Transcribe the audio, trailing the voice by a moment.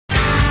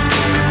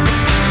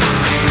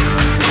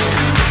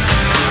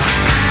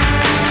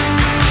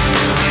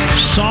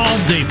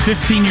solved a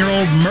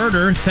 15-year-old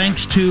murder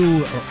thanks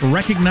to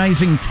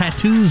recognizing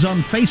tattoos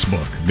on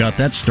Facebook. Got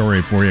that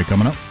story for you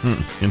coming up.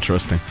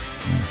 Interesting.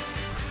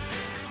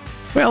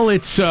 Well,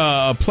 it's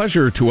a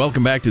pleasure to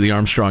welcome back to the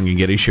Armstrong and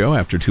Getty Show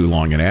after too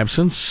long an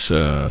absence.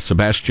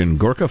 Sebastian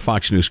Gorka,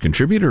 Fox News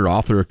contributor,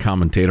 author,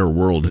 commentator,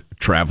 world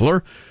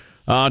traveler.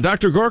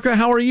 Dr. Gorka,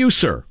 how are you,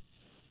 sir?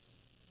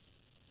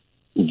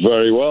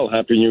 Very well.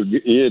 Happy New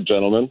Year,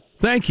 gentlemen.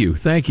 Thank you.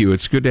 Thank you.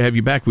 It's good to have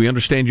you back. We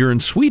understand you're in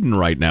Sweden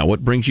right now.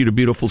 What brings you to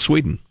beautiful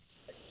Sweden?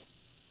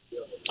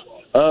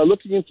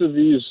 Looking into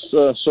these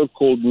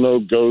so-called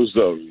no-go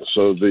zones.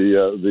 So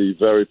the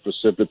very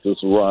precipitous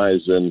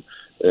rise in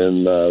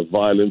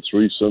violence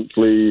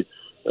recently,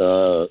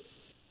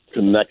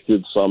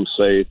 connected, some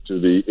say, to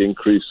the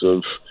increase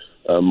of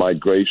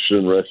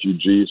migration,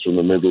 refugees from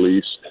the Middle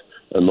East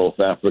and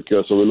North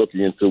Africa. So we're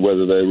looking into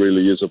whether there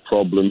really is a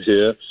problem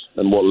here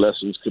and what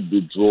lessons could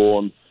be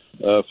drawn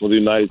for the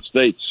United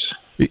States.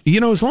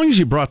 You know, as long as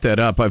you brought that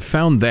up, I've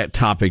found that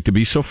topic to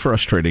be so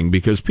frustrating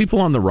because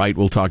people on the right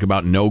will talk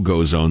about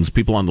no-go zones.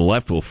 People on the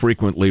left will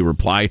frequently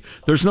reply,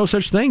 there's no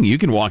such thing. You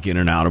can walk in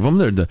and out of them.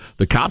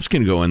 The cops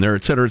can go in there,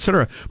 et cetera, et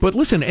cetera. But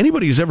listen,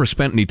 anybody who's ever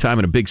spent any time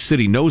in a big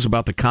city knows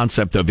about the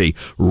concept of a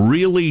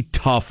really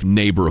tough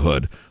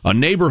neighborhood, a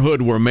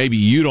neighborhood where maybe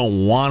you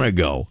don't want to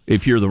go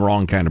if you're the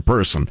wrong kind of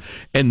person.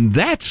 And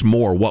that's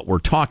more what we're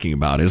talking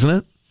about, isn't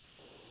it?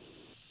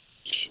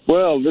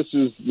 Well, this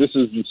is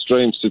a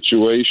strange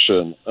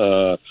situation.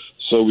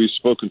 So we've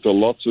spoken to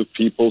lots of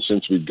people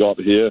since we got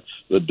here.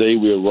 The day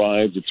we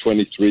arrived, a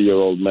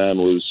 23-year-old man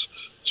was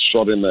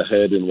shot in the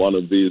head in one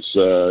of these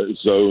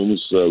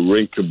zones,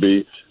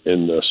 Rinkeby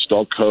in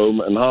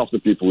Stockholm. And half the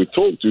people we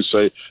talked to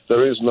say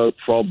there is no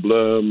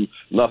problem,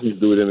 nothing to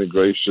do with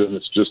immigration.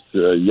 It's just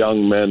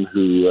young men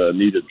who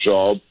need a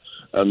job.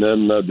 And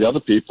then the other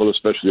people,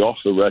 especially off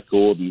the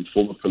record and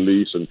former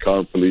police and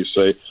current police,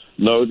 say,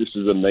 no, this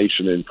is a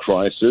nation in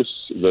crisis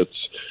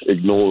that's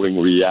ignoring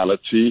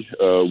reality.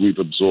 We've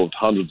absorbed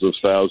hundreds of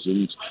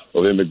thousands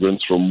of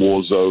immigrants from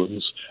war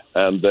zones,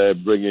 and they're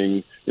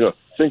bringing,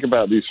 think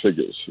about these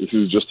figures. This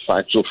is just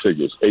factual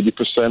figures.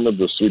 80% of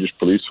the Swedish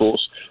police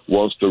force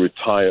wants to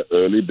retire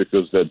early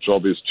because their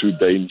job is too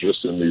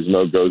dangerous in these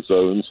no-go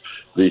zones.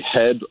 The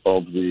head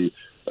of the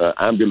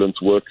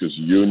ambulance workers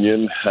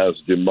union has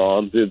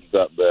demanded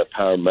that their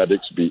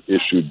paramedics be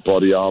issued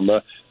body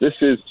armor. This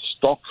is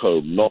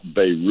Stockholm, not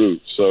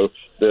Beirut. So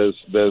there's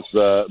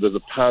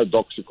a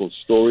paradoxical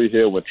story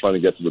here. We're trying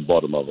to get to the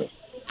bottom of it.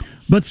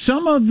 But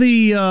some of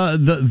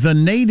the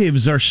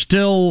natives are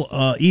still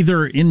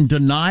either in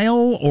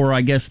denial, or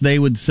I guess they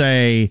would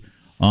say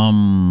we're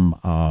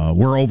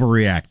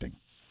overreacting.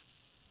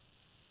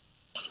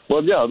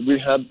 Well, yeah, we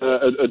had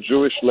a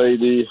Jewish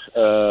lady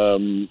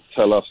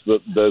tell us that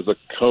there's a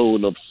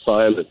cone of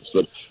silence,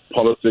 that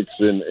politics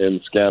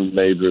in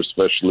Scandinavia,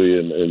 especially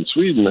in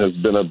Sweden, has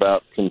been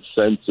about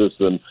consensus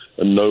and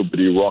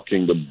nobody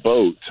rocking the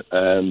boat.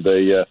 And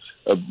a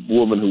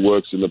woman who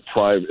works in the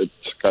private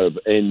kind of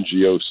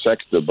NGO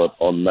sector, but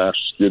on mass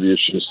studios,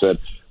 she said,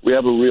 we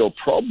have a real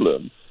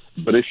problem.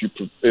 But if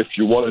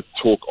you want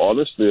to talk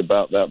honestly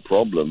about that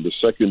problem, the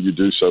second you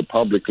do so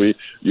publicly,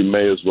 you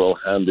may as well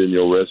hand in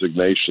your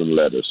resignation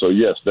letter. So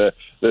yes, there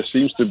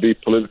seems to be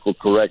political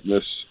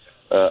correctness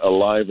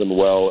alive and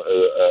well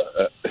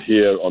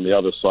here on the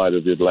other side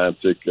of the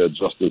Atlantic,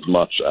 just as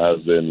much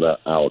as in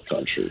our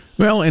country.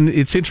 Well, and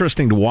it's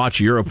interesting to watch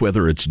Europe,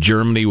 whether it's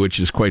Germany, which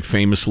has quite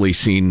famously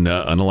seen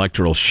an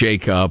electoral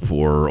shakeup,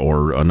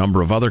 or a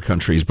number of other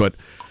countries, but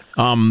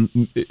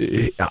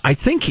I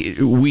think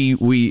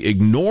we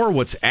ignore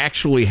what's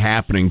actually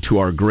happening to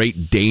our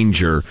great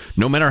danger,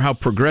 no matter how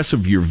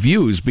progressive your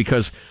views,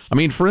 because, I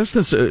mean, for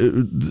instance,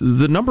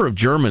 the number of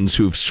Germans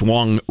who've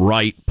swung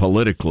right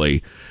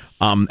politically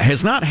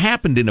has not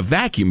happened in a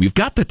vacuum. You've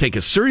got to take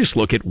a serious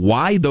look at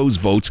why those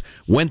votes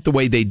went the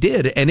way they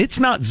did, and it's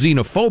not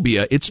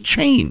xenophobia, it's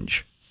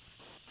change,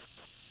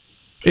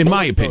 in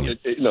my opinion.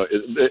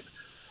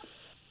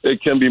 It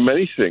can be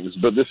many things,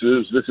 but this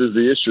is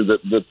the issue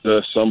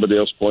that somebody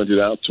else pointed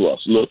out to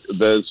us. Look,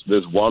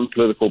 there's one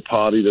political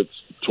party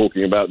that's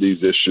talking about these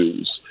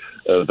issues.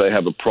 They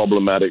have a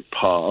problematic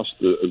past,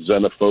 a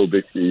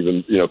xenophobic,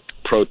 even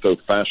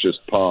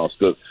proto-fascist past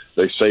that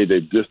they say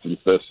they've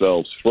distanced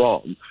themselves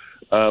from.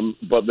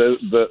 But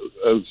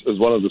as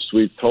one of the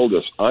Swedes told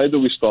us, either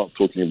we start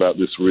talking about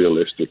this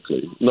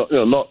realistically, not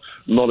in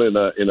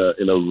a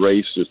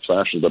racist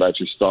fashion, but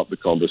actually start the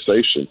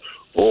conversation,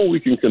 or we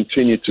can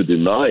continue to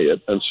deny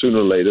it, and sooner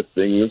or later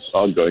things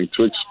are going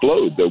to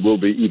explode. There will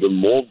be even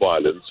more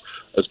violence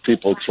as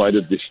people try to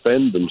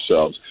defend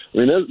themselves. I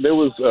mean, there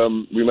was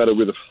we met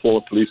with a former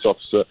police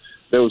officer.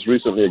 There was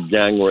recently a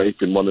gang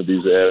rape in one of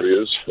these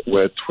areas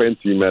where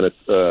 20 men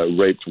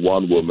raped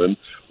one woman.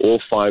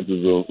 All five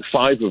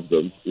of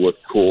them were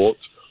caught.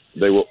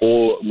 They were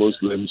all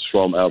Muslims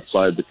from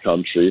outside the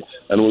country,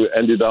 and we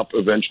ended up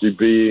eventually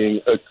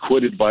being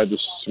acquitted by the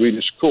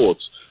Swedish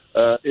courts.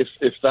 If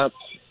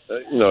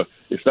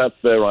that's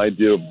their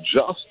idea of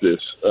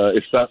justice,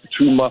 if that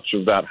too much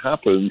of that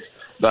happens,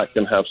 that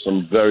can have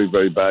some very,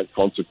 very bad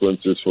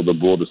consequences for the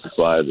broader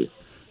society.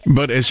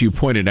 But as you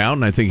pointed out,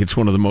 and I think it's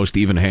one of the most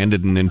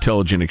even-handed and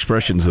intelligent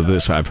expressions of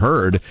this I've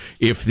heard,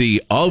 if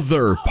the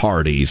other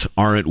parties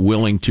aren't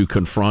willing to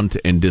confront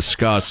and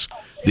discuss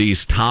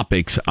these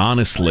topics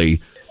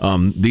honestly,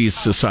 these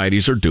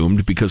societies are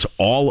doomed, because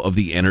all of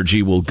the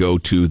energy will go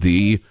to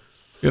the,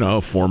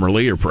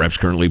 formerly or perhaps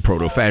currently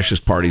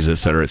proto-fascist parties, et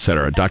cetera, et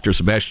cetera. Dr.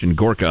 Sebastian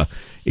Gorka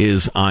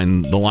is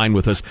on the line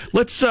with us.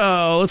 Let's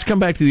come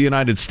back to the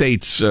United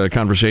States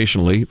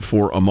conversationally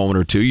for a moment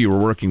or two. You were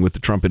working with the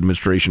Trump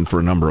administration for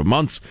a number of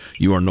months.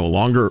 You are no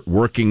longer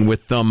working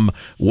with them.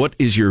 What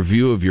is your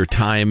view of your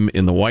time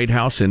in the White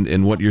House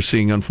and what you're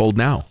seeing unfold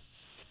now?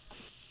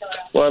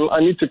 Well, I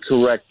need to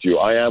correct you.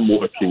 I am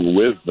working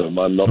with them.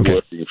 I'm not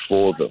working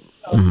for them.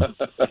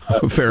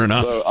 Mm-hmm. Fair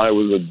enough. So I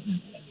was a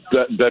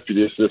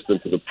deputy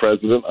assistant to the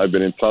president. I've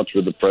been in touch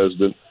with the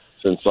president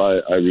since I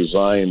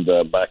resigned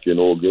back in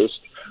August.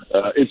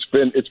 It's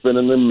been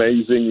an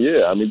amazing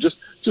year. I mean,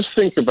 just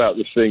think about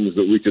the things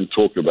that we can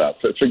talk about.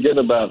 Forget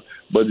about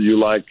whether you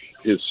like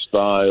his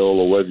style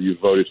or whether you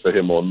voted for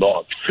him or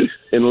not.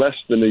 In less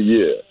than a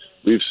year,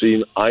 we've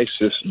seen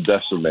ISIS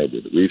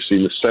decimated. We've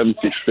seen the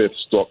 75th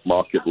stock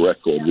market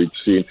record. We've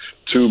seen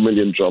 2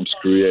 million jobs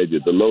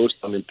created, the lowest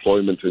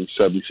unemployment in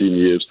 17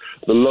 years,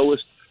 the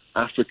lowest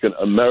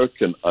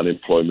African-American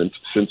unemployment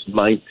since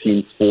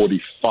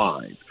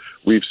 1945.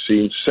 We've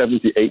seen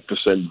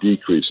 78%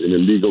 decrease in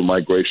illegal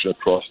migration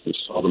across the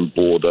southern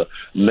border,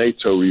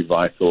 NATO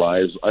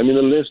revitalized.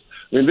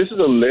 This is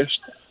a list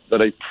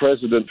that a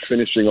president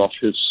finishing off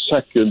his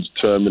second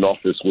term in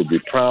office would be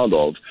proud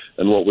of,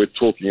 and what we're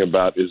talking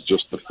about is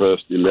just the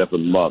first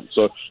 11 months.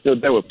 So,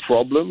 there were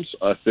problems.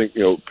 I think,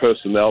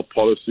 personnel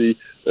policy,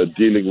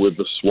 dealing with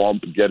the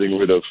swamp, getting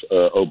rid of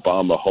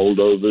Obama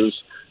holdovers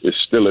is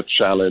still a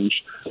challenge.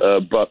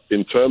 But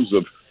in terms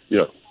of,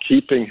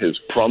 keeping his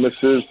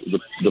promises,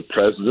 the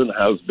president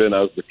has been,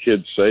 as the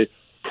kids say,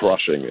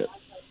 crushing it.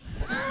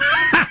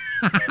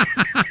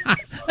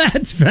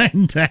 That's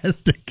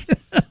fantastic.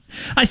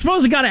 I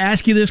suppose I got to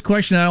ask you this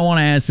question. I don't want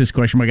to ask this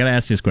question, but I got to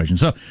ask this question.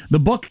 So the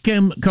book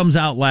comes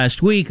out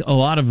last week. A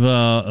lot of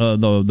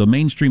the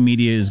mainstream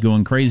media is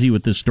going crazy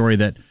with this story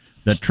that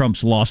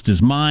Trump's lost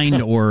his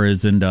mind or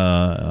is in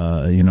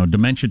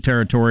dementia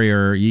territory.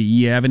 Or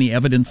you have any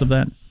evidence of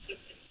that?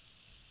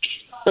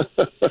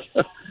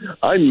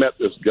 I met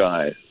this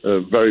guy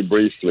very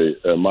briefly,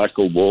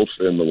 Michael Wolff,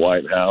 in the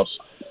White House.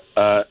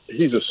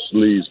 He's a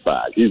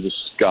sleazebag. He's a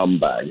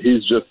scumbag.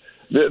 He's just,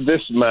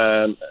 this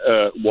man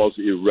was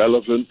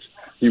irrelevant.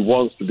 He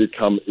wants to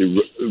become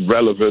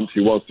irrelevant.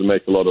 He wants to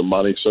make a lot of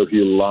money, so he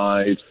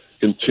lies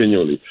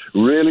continually.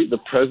 Really, the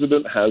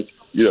president has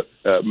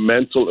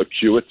mental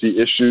acuity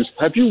issues.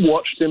 Have you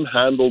watched him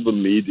handle the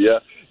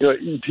media?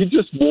 He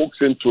just walks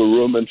into a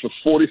room and for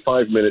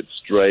 45 minutes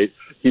straight,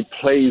 he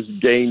plays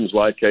games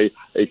like a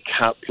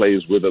cat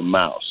plays with a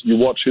mouse. You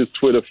watch his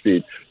Twitter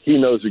feed. He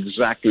knows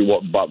exactly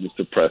what buttons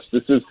to press.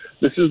 This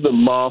is the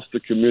master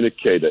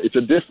communicator. It's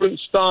a different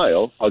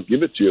style. I'll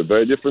give it to you, a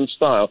very different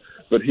style.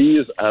 But he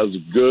is as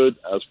good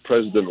as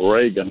President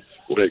Reagan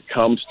when it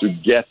comes to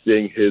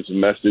getting his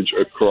message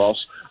across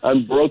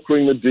and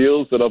brokering the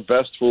deals that are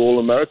best for all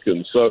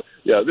Americans. So,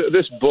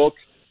 this book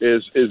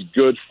is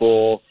good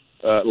for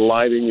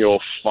lighting your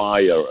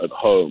fire at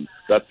home.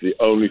 That's the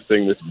only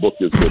thing this book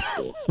is good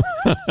for.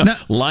 Now,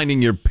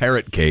 lining your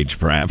parrot cage,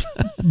 perhaps.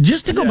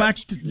 Just to go back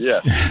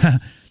to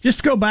just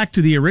to go back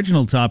to the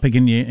original topic,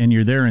 and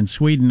you're there in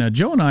Sweden.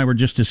 Joe and I were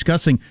just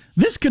discussing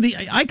this.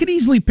 I could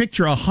easily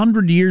picture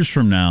 100 years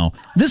from now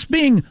this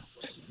being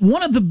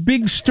one of the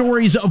big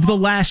stories of the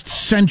last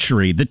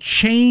century: the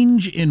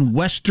change in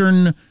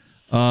Western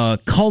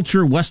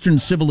culture, Western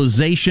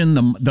civilization,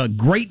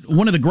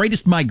 one of the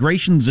greatest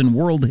migrations in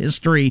world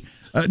history.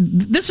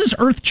 This is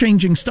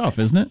earth-changing stuff,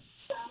 isn't it?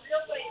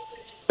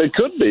 It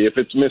could be if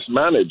it's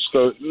mismanaged.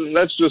 So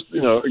let's just,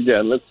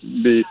 again, let's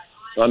be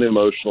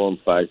unemotional and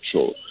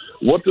factual.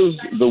 What does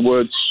the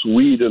word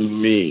Sweden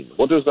mean?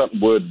 What does that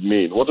word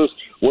mean? What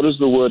does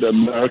the word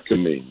America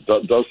mean?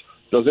 Does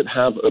it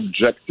have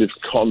objective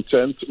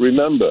content?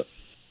 Remember,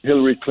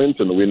 Hillary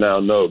Clinton, we now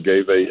know,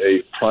 gave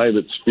a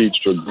private speech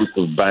to a group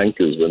of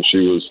bankers when she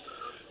was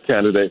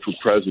candidate for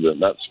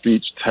president. That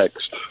speech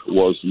text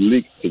was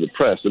leaked to the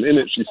press, and in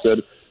it she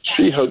said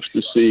she hopes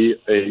to see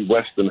a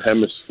Western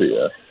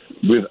Hemisphere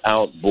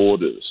without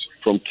borders.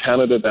 From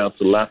Canada down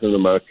to Latin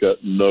America,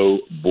 no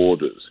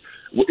borders.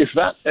 If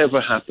that ever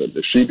happened,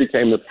 if she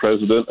became the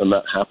president and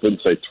that happened,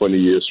 say, 20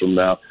 years from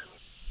now,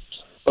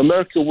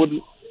 America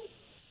wouldn't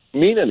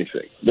mean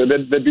anything.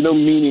 There'd be no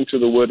meaning to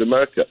the word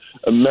America.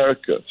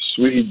 America,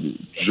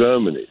 Sweden,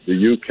 Germany,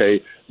 the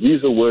UK,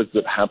 these are words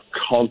that have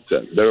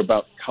content. They're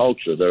about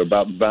culture. They're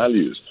about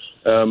values.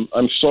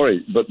 I'm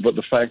sorry, but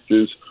the fact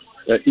is,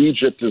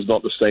 Egypt is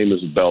not the same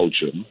as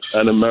Belgium,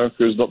 and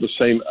America is not the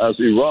same as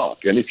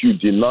Iraq. And if you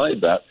deny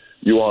that,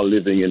 you are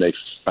living in a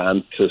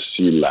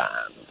fantasy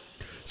land.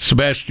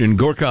 Sebastian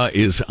Gorka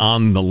is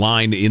on the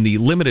line. In the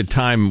limited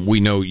time we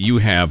know you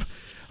have,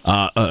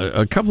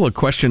 A couple of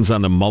questions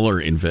on the Mueller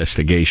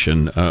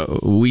investigation.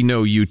 We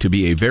know you to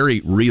be a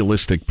very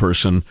realistic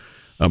person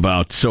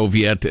about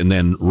Soviet and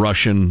then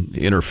Russian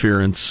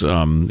interference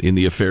in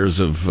the affairs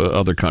of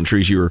other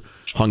countries. You're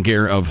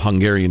of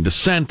Hungarian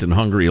descent, and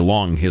Hungary a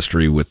long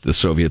history with the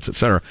Soviets,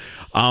 etc.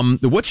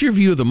 What's your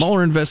view of the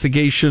Mueller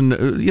investigation?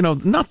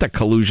 Not the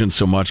collusion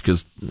so much,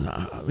 because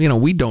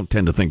we don't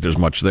tend to think there's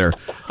much there,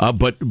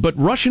 but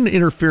Russian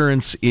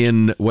interference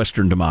in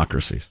Western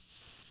democracies.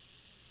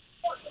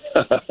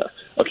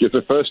 Okay,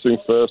 so first thing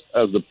first,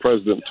 as the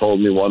president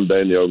told me one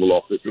day in the Oval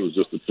Office, it was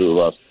just the two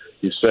of us,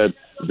 he said,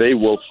 they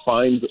will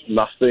find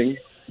nothing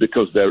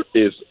because there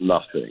is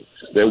nothing.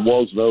 There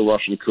was no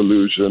Russian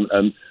collusion,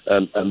 and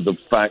the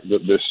fact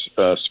that this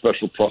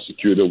special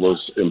prosecutor was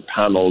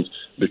impaneled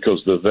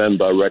because the then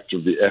director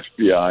of the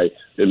FBI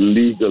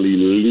illegally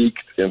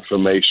leaked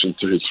information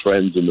to his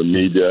friends in the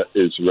media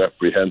is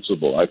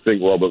reprehensible. I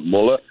think Robert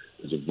Mueller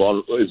is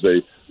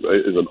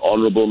an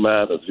honorable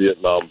man, a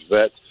Vietnam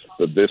vet,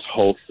 but this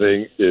whole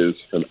thing is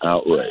an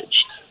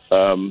outrage.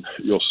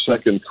 Your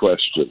second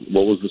question.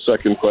 What was the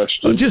second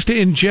question? Just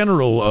in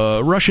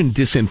general, Russian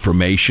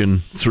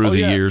disinformation through the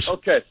years.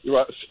 Okay,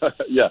 right.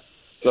 Yeah.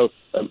 So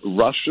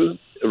Russia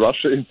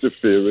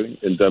interfering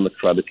in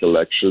democratic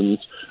elections,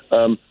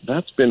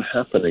 that's been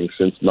happening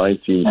since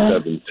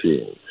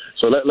 1917.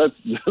 So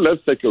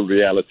let's take a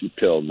reality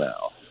pill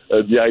now.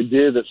 The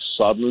idea that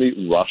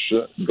suddenly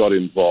Russia got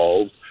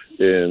involved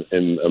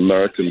in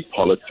American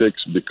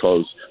politics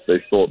because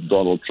they thought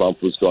Donald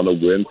Trump was going to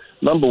win.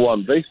 Number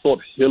one, they thought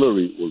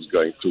Hillary was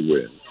going to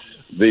win.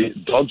 The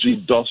dodgy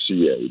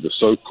dossier, the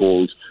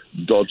so-called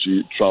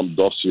dodgy Trump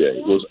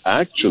dossier, was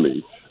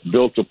actually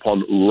built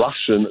upon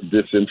Russian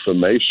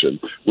disinformation,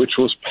 which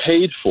was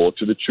paid for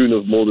to the tune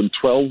of more than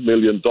 $12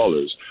 million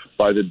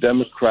by the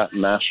Democrat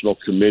National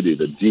Committee,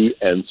 the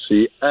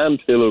DNC, and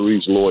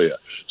Hillary's lawyer.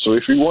 So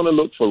if you want to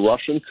look for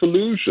Russian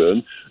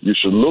collusion, you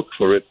should look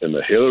for it in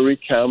the Hillary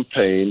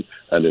campaign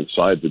and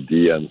inside the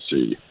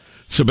DNC.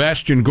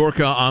 Sebastian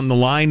Gorka on the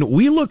line.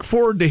 We look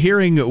forward to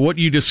hearing what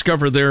you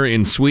discover there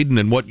in Sweden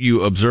and what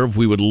you observe.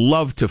 We would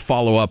love to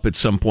follow up at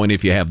some point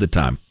if you have the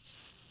time.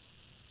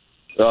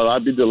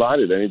 I'd be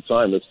delighted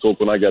anytime. Let's talk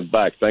when I get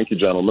back. Thank you,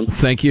 gentlemen.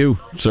 Thank you,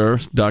 sir.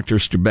 Dr.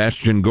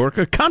 Sebastian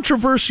Gorka.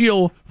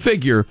 Controversial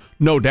figure,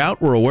 no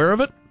doubt. We're aware of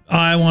it.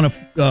 I want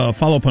to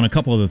follow up on a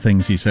couple of the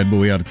things he said, but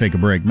we ought to take a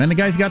break. Man, the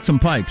guy's got some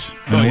pipes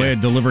and a way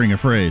of delivering a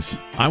phrase.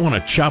 I want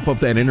to chop up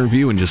that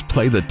interview and just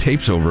play the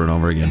tapes over and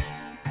over again.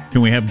 Can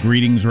we have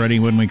greetings ready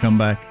when we come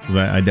back? Because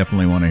I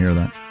definitely want to hear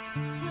that.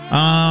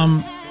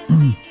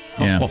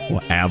 Yeah. Oh,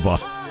 ABBA.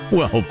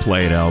 Well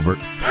played, Albert.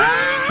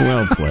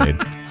 Well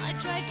played.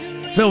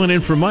 Filling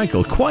in for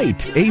Michael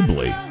quite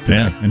ably.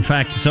 Yeah, in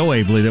fact, so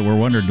ably that we're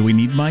wondering, do we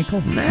need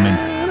Michael?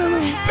 I don't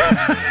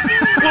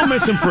know. We'll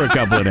miss him for a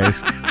couple of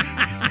days.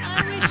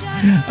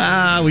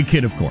 We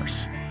kid, of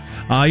course.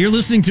 You're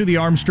listening to the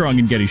Armstrong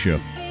and Getty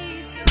Show.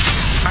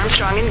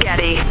 Armstrong and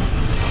Getty.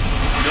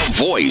 The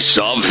voice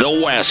of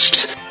the West.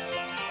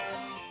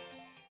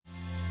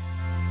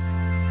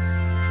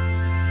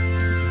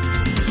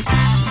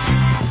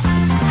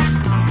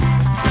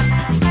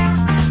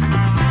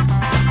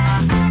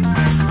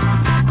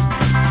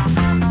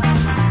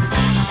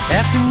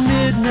 After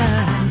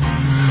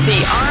midnight. The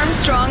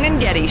Armstrong and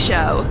Getty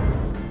Show.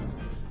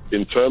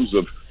 In terms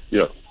of,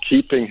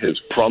 keeping his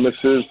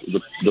promises,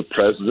 the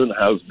president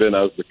has been,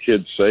 as the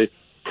kids say,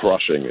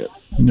 crushing it.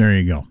 There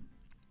you go.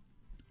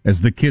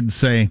 As the kids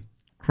say,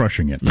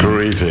 crushing it.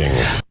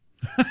 Greetings.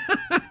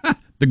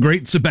 The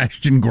great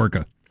Sebastian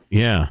Gorka.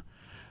 Yeah.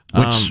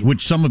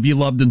 Which some of you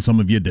loved and some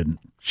of you didn't.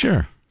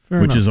 Sure.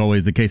 Fair which enough. Is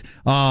always the case.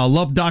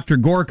 Love Dr.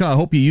 Gorka. I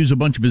hope you use a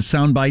bunch of his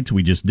sound bites.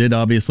 We just did,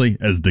 obviously,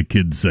 as the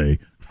kids say,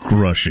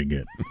 crushing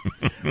it.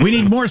 We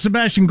need more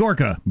Sebastian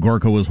Gorka.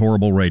 Gorka was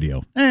horrible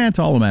radio. It's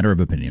all a matter of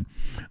opinion.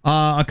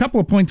 A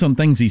couple of points on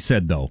things he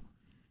said, though.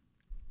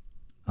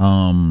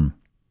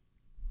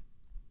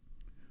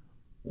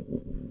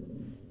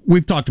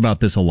 We've talked about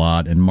this a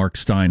lot, and Mark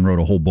Stein wrote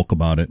a whole book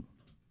about it,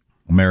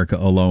 America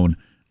Alone.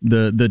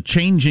 The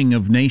changing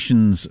of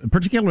nations,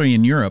 particularly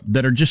in Europe,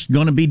 that are just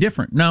going to be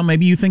different. Now,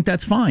 maybe you think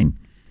that's fine.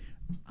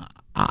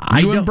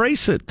 You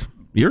embrace it.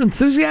 You're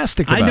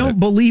enthusiastic about it. I don't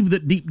believe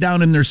that deep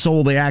down in their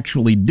soul they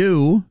actually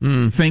do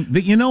think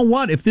that, you know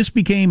what, if this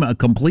became a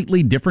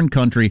completely different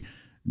country,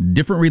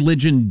 different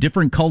religion,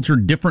 different culture,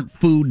 different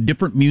food,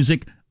 different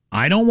music,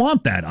 I don't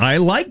want that. I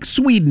like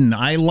Sweden.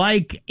 I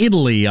like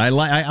Italy. I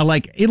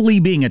like Italy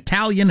being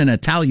Italian and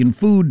Italian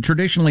food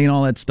traditionally and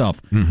all that stuff.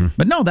 Mm-hmm.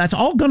 But no, that's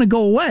all going to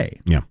go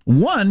away. Yeah.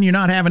 One, you're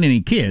not having any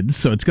kids,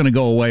 so it's going to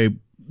go away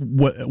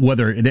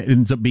whether it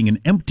ends up being an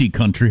empty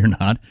country or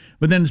not.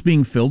 But then it's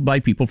being filled by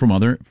people from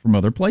other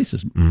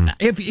places. Mm.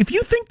 If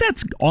you think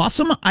that's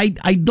awesome,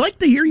 I'd like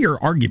to hear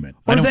your argument.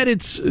 Or that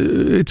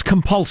it's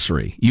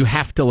compulsory. You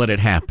have to let it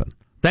happen.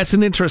 That's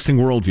an interesting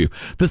worldview.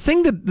 The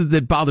thing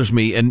that bothers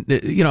me, and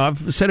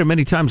I've said it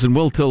many times and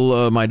will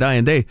till my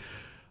dying day,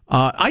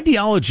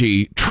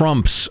 Ideology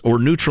trumps or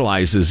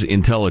neutralizes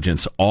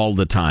intelligence all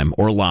the time,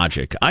 or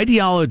logic.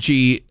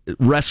 Ideology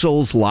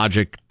wrestles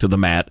logic to the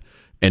mat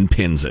and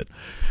pins it.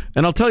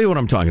 And I'll tell you what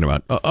I'm talking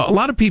about. A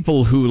lot of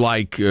people who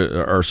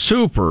are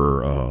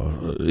super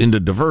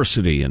into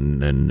diversity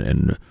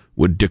and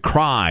would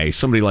decry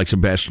somebody like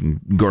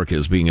Sebastian Gorka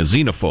as being a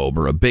xenophobe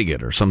or a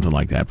bigot or something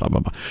like that, blah, blah,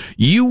 blah.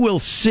 You will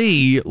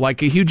see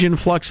like a huge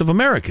influx of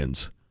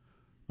Americans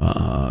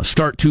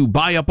start to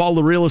buy up all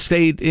the real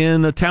estate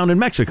in a town in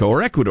Mexico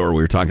or Ecuador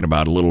we were talking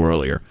about a little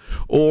earlier.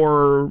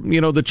 Or,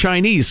 the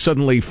Chinese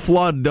suddenly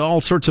flood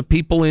all sorts of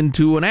people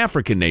into an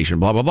African nation,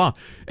 blah, blah, blah.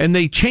 And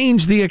they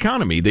change the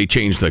economy. They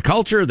change the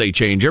culture. They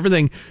change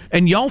everything.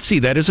 And y'all see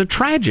that as a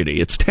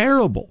tragedy. It's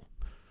terrible.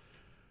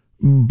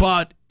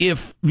 But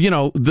if,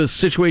 the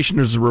situation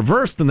is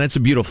reversed, then that's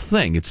a beautiful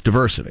thing. It's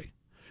diversity.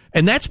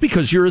 And that's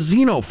because you're a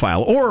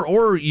xenophile,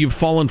 or you've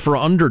fallen for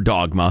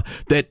underdogma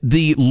that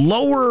the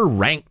lower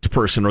ranked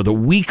person or the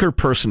weaker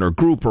person or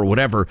group or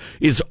whatever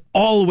is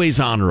always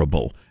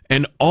honorable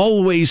and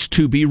always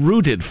to be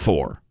rooted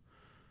for.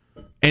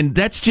 And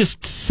that's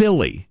just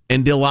silly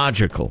and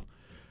illogical.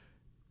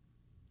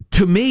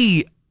 To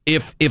me,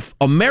 if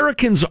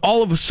Americans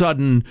all of a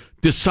sudden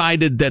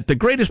decided that the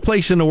greatest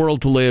place in the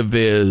world to live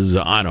is,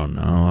 I don't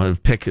know,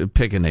 pick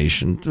a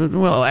nation.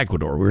 Well,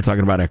 Ecuador. We were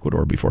talking about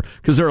Ecuador before,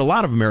 because there are a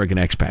lot of American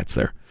expats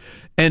there.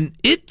 And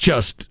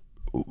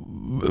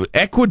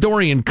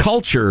Ecuadorian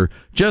culture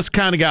just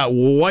kind of got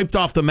wiped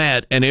off the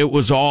mat, and it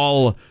was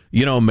all,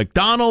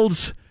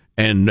 McDonald's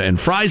and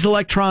Fry's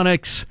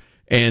Electronics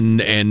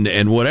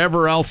and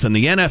whatever else, and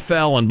the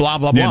NFL and blah,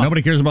 blah, blah. Yeah,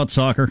 nobody cares about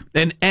soccer.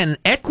 And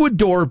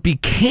Ecuador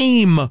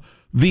became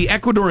the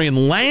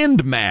Ecuadorian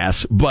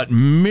landmass, but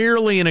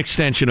merely an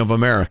extension of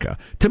America.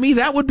 To me,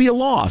 that would be a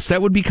loss.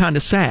 That would be kind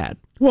of sad.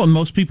 Well,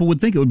 most people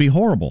would think it would be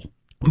horrible.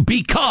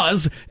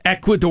 Because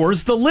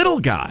Ecuador's the little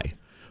guy.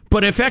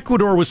 But if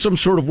Ecuador was some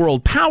sort of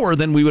world power,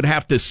 then we would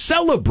have to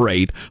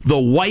celebrate the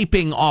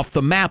wiping off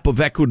the map of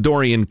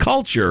Ecuadorian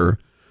culture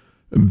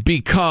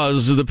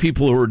because the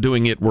people who were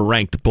doing it were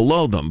ranked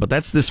below them. But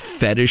that's this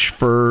fetish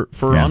for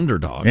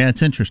underdog. Yeah,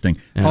 it's interesting.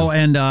 Yeah. Oh,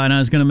 and I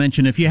was going to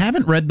mention, if you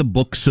haven't read the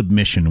book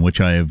Submission,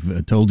 which I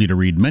have told you to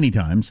read many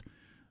times,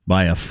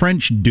 by a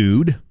French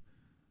dude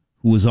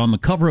who was on the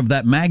cover of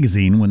that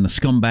magazine when the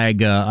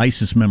scumbag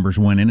ISIS members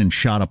went in and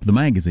shot up the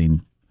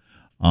magazine,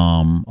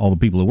 all the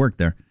people who worked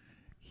there.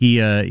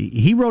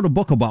 He wrote a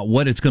book about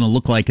what it's going to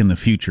look like in the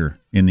future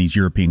in these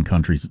European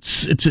countries.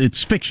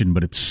 It's fiction,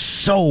 but it's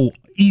so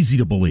easy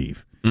to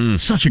believe.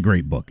 Such a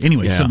great book.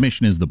 Anyway, yeah.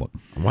 Submission is the book.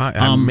 Wow,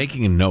 I'm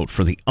making a note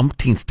for the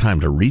umpteenth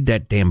time to read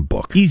that damn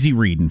book. Easy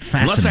reading,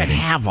 fascinating. Unless I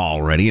have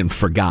already and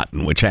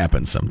forgotten, which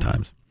happens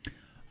sometimes.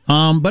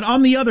 But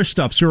on the other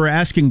stuff, so we're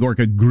asking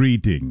Gorka,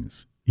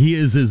 greetings. He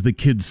is, as the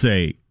kids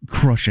say,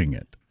 crushing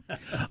it.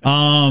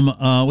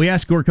 We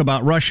asked Gorka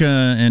about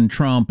Russia and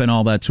Trump and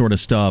all that sort of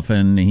stuff,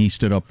 and he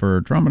stood up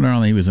for Trump,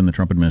 and he was in the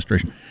Trump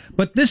administration.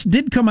 But this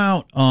did come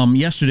out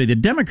yesterday. The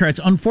Democrats,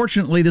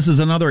 unfortunately, this is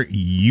another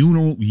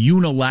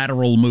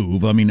unilateral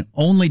move. I mean,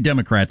 only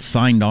Democrats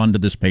signed on to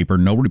this paper.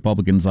 No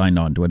Republicans signed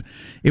on to it.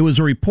 It was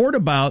a report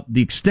about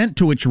the extent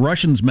to which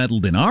Russians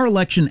meddled in our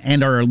election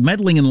and are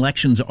meddling in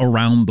elections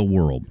around the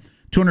world.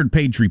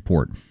 200-page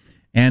report.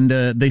 And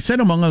they said,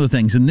 among other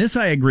things, and this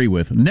I agree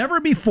with, never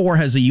before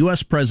has a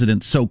U.S.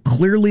 president so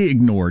clearly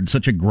ignored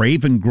such a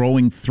grave and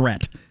growing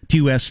threat to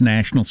U.S.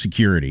 national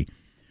security.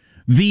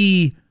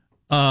 The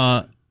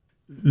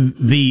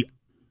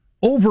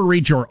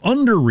overreach or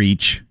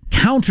underreach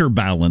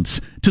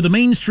counterbalance to the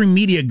mainstream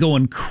media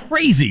going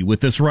crazy with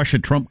this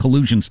Russia-Trump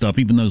collusion stuff,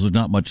 even though there's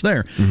not much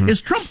there,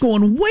 is Trump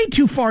going way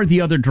too far the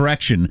other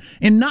direction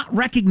and not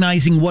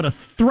recognizing what a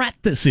threat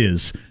this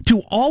is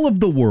to all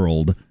of the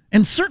world.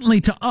 And certainly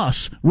to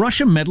us,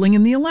 Russia meddling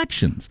in the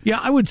elections.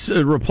 Yeah, I would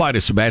reply to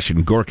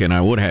Sebastian Gorka, and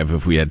I would have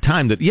if we had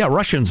time, that, yeah,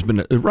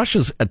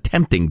 Russia's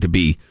attempting to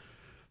be,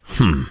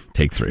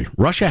 take three.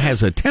 Russia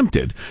has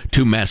attempted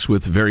to mess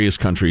with various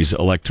countries'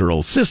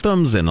 electoral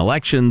systems and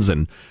elections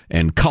and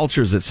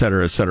cultures, et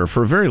cetera,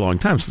 for a very long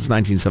time, since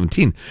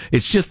 1917.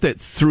 It's just that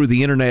through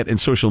the internet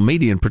and social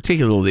media in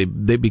particular,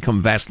 they've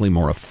become vastly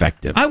more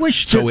effective.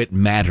 It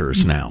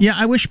matters now. Yeah,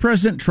 I wish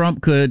President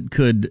Trump could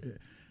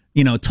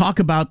talk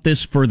about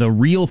this for the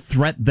real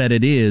threat that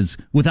it is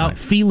without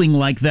feeling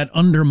like that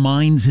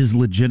undermines his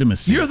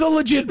legitimacy. You're the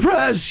legit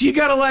press. You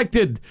got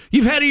elected.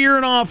 You've had a year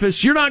in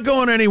office. You're not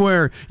going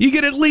anywhere. You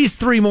get at least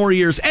 3 more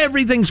years.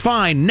 Everything's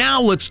fine.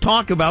 Now let's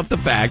talk about the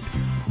fact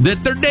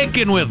that they're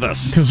dicking with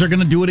us. Because they're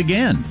going to do it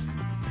again.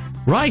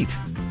 Right.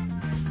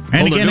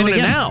 And again they're doing and again.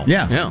 it now.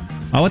 Yeah.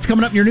 What's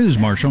coming up in your news,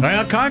 Marshall?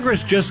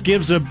 Congress just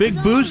gives a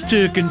big boost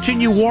to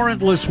continue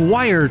warrantless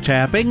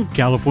wiretapping.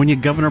 California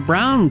Governor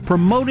Brown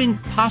promoting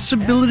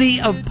possibility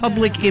of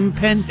public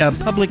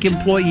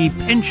employee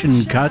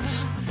pension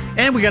cuts.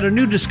 And we got a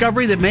new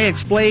discovery that may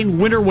explain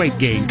winter weight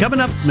gain.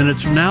 Coming up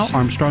minutes from now,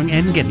 Armstrong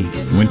and Getty.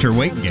 Winter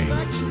weight gain.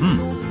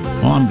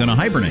 Well, I'm going to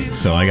hibernate,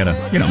 so I got to,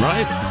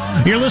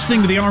 Right. You're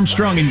listening to the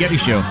Armstrong and Getty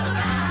Show.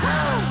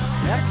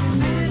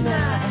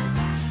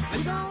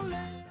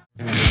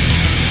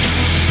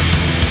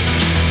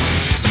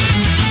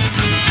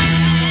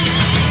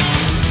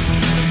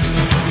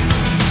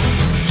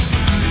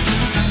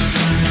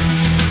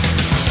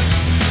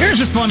 Here's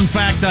a fun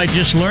fact I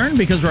just learned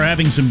because we're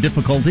having some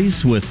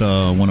difficulties with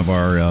one of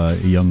our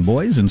young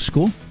boys in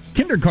school.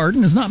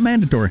 Kindergarten is not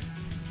mandatory.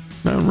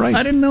 Right.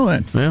 I didn't know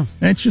that. Yeah.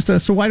 It's just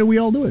so why do we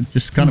all do it?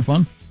 Just kind of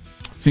fun.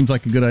 Seems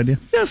like a good idea.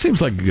 Yeah,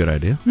 seems like a good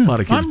idea. Yeah. A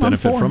lot of kids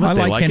benefit from it. I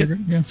they like it,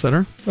 yeah.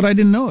 etc. But I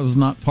didn't know it was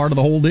not part of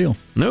the whole deal.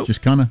 Nope.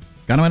 Just kind of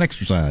an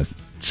exercise.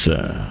 It's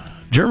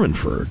German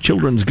for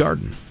children's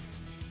garden.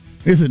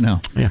 Is it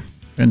now? Yeah.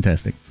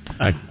 Fantastic.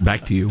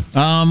 Back to you.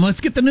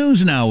 Let's get the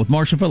news now with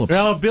Marcia Phillips.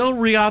 Well, a bill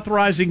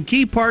reauthorizing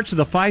key parts of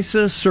the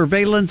FISA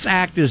Surveillance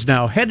Act is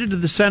now headed to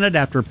the Senate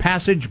after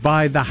passage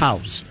by the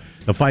House.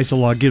 The FISA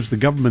law gives the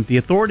government the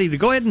authority to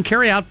go ahead and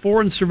carry out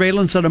foreign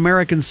surveillance on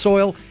American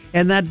soil,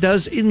 and that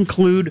does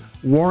include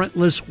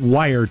warrantless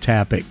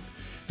wiretapping.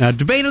 Now,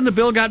 debate on the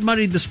bill got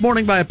muddied this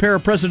morning by a pair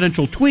of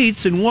presidential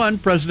tweets. In one,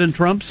 President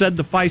Trump said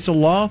the FISA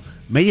law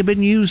may have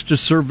been used to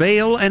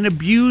surveil and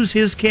abuse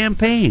his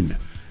campaign.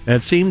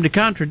 That seemed to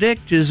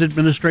contradict his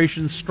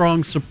administration's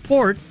strong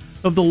support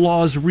of the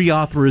law's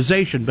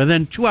reauthorization. But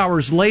then 2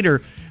 hours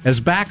later, as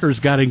backers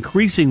got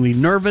increasingly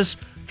nervous,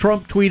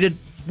 Trump tweeted,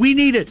 "We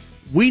need it.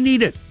 We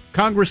need it.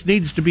 Congress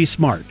needs to be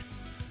smart."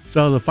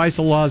 So the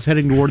FISA law is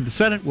heading toward the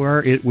Senate,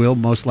 where it will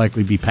most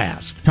likely be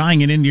passed.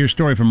 Tying it into your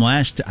story from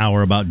last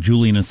hour about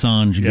Julian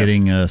Assange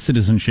getting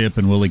citizenship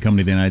and will he come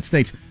to the United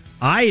States,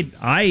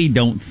 I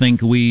don't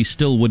think we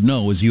still would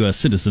know as U.S.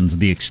 citizens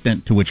the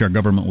extent to which our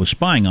government was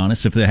spying on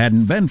us if it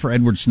hadn't been for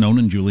Edward Snowden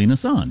and Julian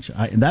Assange.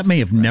 That may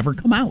have never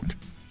come out.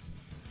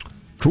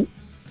 True.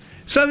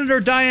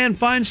 Senator Dianne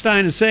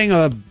Feinstein is saying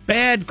a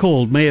bad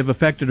cold may have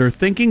affected her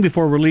thinking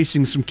before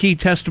releasing some key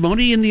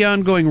testimony in the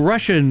ongoing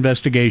Russia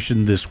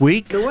investigation this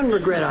week. The one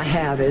regret I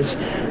have is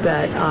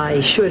that I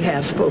should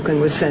have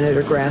spoken with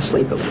Senator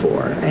Grassley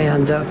before.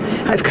 And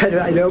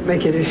I don't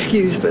make an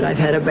excuse, but I've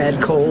had a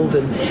bad cold,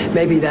 and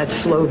maybe that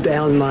slowed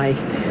down my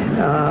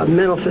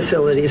mental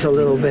facilities a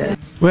little bit.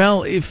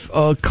 Well, if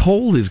a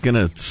cold is going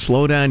to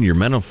slow down your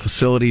mental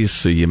facilities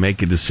so you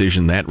make a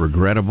decision that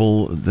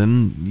regrettable,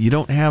 then you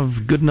don't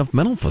have good enough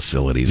mental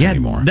facilities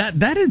anymore.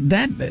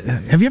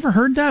 Have you ever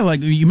heard that?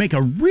 Like, you make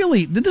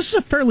this is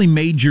a fairly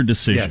major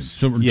decision. Yes.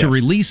 To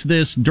release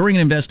this during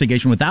an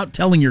investigation without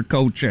telling your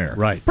co-chair.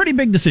 Right. Pretty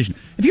big decision.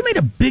 If you made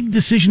a big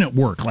decision at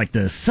work, like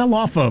to sell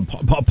off a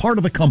part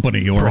of the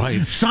company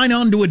or sign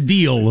on to a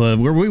deal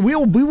where we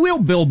will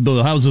build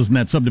the houses in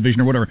that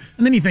subdivision or whatever,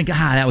 and then you think,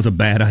 that was a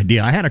bad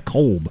idea. I had a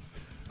cold.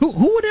 Who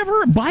would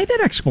ever buy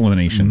that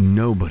explanation?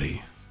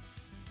 Nobody.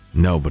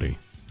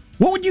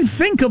 What would you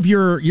think of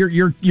your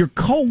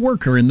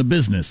co-worker in the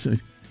business?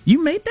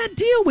 You made that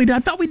deal. I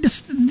thought we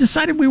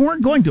decided we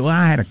weren't going to.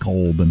 I had a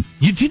cold. And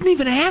you didn't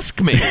even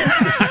ask me.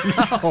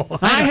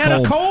 I had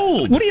a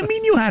cold. What do you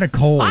mean you had a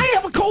cold? I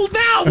have a cold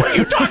now. What are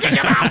you talking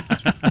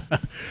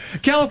about?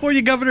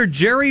 California Governor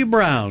Jerry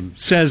Brown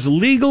says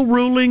legal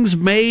rulings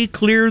may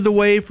clear the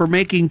way for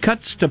making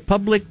cuts to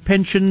public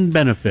pension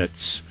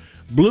benefits.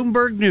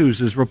 Bloomberg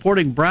News is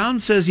reporting Brown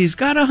says he's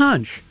got a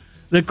hunch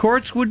the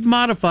courts would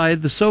modify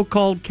the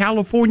so-called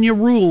California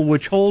rule,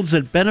 which holds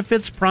that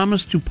benefits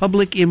promised to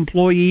public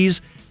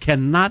employees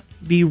cannot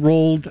be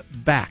rolled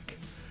back.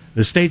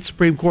 The state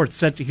Supreme Court is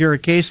set to hear a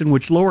case in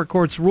which lower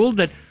courts ruled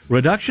that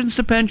reductions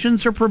to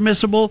pensions are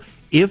permissible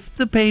if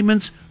the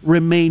payments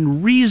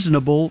remain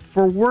reasonable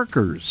for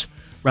workers.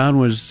 Brown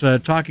was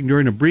talking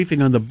during a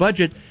briefing on the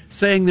budget,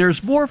 saying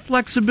there's more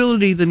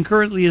flexibility than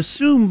currently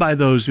assumed by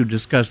those who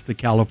discuss the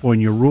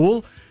California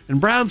rule. And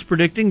Brown's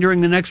predicting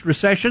during the next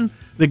recession,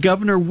 the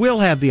governor will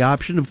have the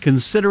option of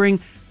considering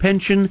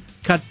pension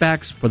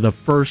cutbacks for the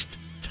first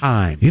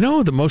time. You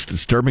know, the most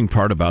disturbing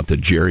part about the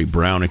Jerry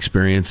Brown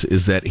experience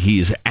is that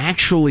he's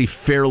actually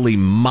fairly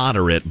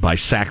moderate by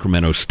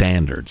Sacramento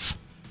standards.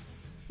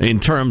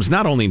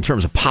 Not only in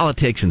terms of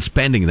politics and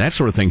spending and that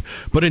sort of thing,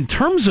 but in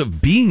terms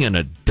of being an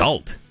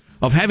adult,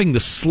 of having the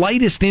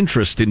slightest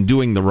interest in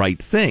doing the right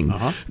thing.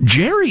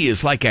 Jerry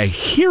is like a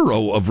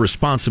hero of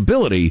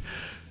responsibility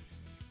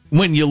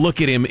when you look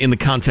at him in the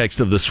context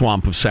of the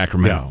swamp of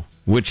Sacramento,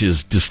 which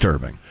is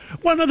disturbing.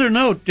 One other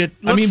note.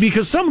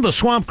 Because some of the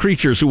swamp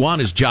creatures who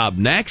want his job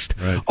next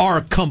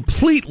are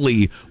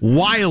completely,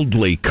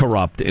 wildly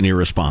corrupt and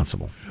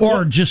irresponsible.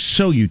 Or just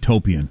so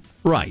utopian.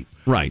 Right.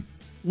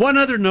 One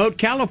other note,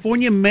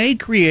 California may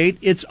create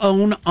its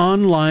own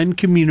online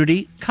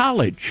community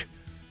college.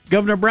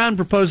 Governor Brown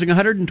proposing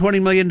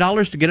 $120 million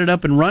to get it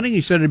up and running.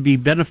 He said it would be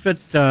benefit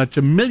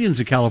to millions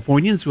of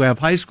Californians who have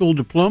high school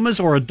diplomas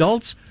or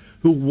adults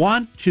who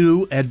want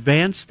to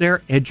advance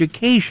their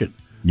education.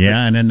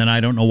 Yeah, and then I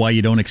don't know why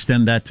you don't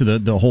extend that to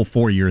the whole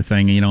 4-year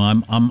thing. You know,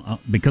 I'm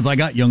because I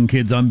got young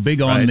kids, I'm big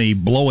on the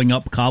blowing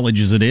up college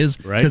as it is,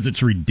 because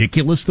it's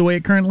ridiculous the way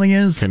it currently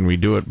is. Can we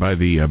do it by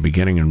the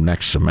beginning of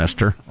next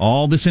semester?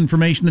 All this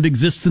information that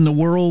exists in the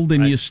world,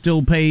 and you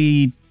still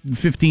pay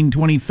 $15,000,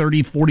 $20,000,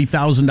 $30,000,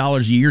 $40,000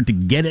 a year to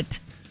get it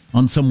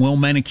on some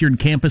well-manicured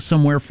campus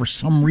somewhere for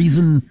some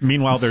reason.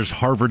 Meanwhile, there's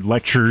Harvard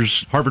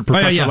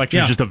professor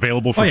lectures just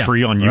available for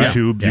free on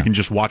YouTube. You can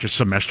just watch a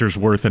semester's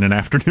worth in an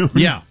afternoon.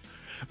 Yeah.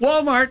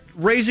 Walmart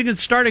raising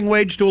its starting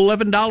wage to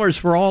 $11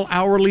 for all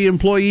hourly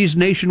employees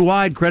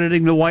nationwide,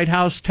 crediting the White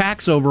House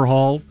tax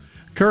overhaul.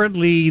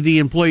 Currently, the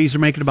employees are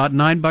making about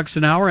 $9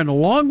 an hour, and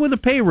along with a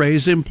pay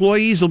raise,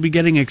 employees will be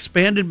getting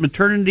expanded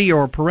maternity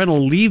or parental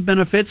leave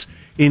benefits,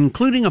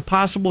 including a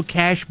possible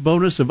cash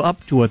bonus of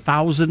up to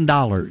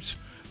 $1,000.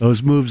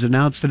 Those moves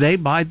announced today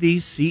by the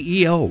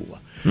CEO.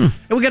 And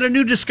we got a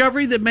new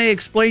discovery that may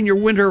explain your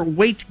winter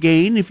weight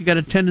gain. If you got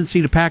a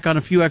tendency to pack on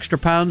a few extra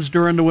pounds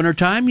during the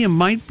wintertime, you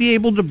might be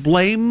able to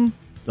blame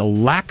the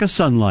lack of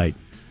sunlight.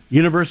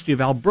 University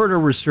of Alberta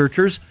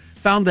researchers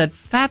found that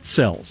fat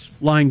cells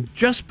lying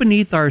just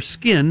beneath our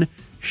skin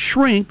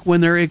shrink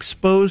when they're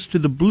exposed to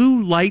the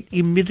blue light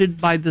emitted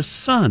by the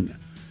sun.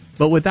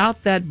 But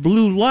without that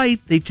blue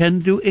light, they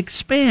tend to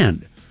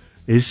expand.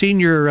 The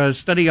senior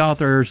study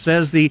author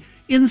says the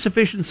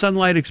insufficient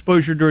sunlight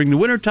exposure during the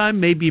wintertime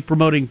may be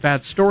promoting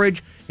fat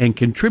storage and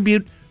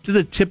contribute to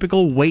the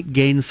typical weight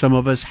gain some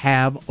of us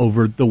have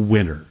over the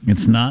winter.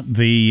 It's not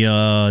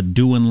the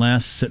doing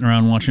less, sitting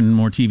around watching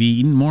more TV,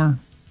 eating more.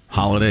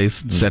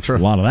 Holidays, etc. A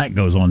lot of that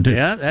goes on, too.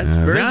 Yeah, that's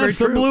very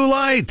the true. blue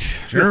light.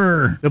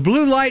 Sure. The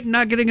blue light and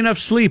not getting enough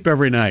sleep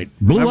every night.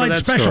 Blue Remember light that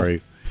special.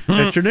 Story.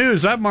 That's your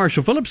news. I'm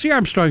Marshall Phillips, the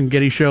Armstrong and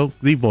Getty Show,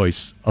 the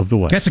voice of the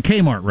West. That's a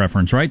Kmart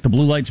reference, right? The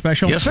blue light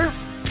special? Yes, sir.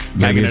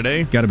 Back in the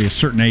day. Got to be a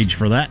certain age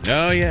for that.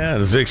 Oh, yeah. It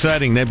was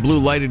exciting. That blue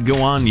light would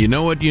go on. You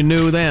know what you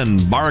knew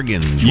then?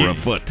 Bargains were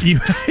afoot. You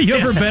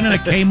ever been in a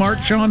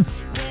Kmart, Sean?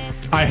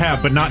 I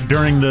have, but not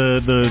during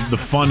the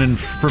fun and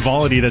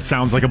frivolity that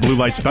sounds like a blue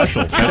light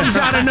special. Comes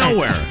out of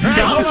nowhere.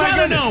 Comes out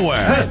of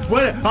nowhere.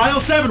 What,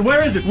 aisle 7,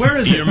 where is it? Where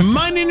is You're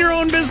minding your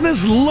own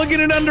business, looking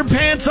at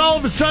underpants, all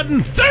of a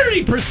sudden,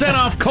 30%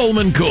 off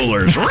Coleman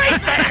coolers.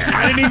 Right there.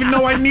 I didn't even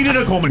know I needed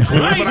a Coleman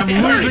cooler, Right, but I'm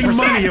 30%. losing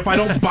money if I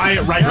don't buy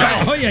it right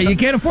now. Oh, yeah, you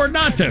can't afford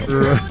not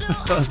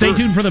to. Stay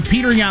tuned for the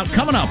petering out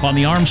coming up on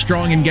the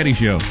Armstrong and Getty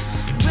Show.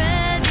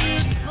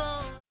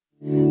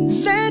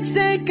 Let's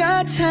take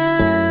our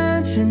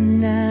time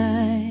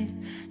tonight,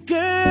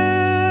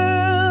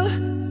 girl.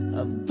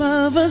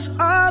 Above us,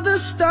 all the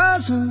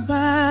stars are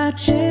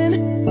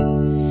watching.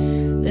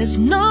 There's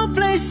no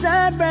place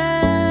I'd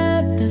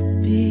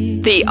rather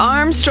be. The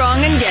Armstrong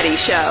and Getty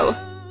Show.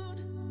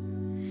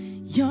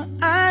 Your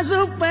eyes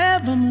are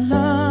where I'm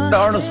lost.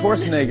 Arnold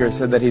Schwarzenegger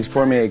said that he's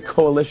forming a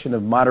coalition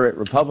of moderate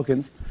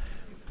Republicans.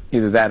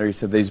 Either that or he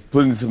said that he's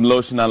putting some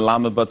lotion on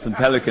llama butts and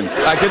pelicans.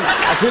 I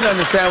couldn't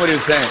understand what he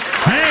was saying.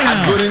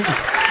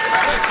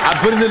 I'm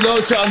putting the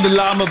lotion on the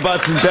llama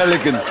butts and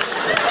pelicans.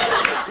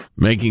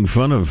 Making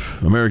fun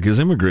of America's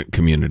immigrant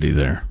community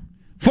there.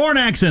 Foreign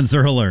accents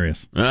are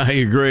hilarious. I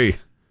agree.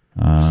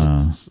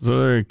 So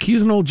they're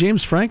accusing old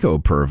James Franco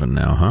of perving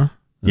now, huh?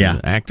 Yeah.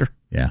 The actor?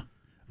 Yeah.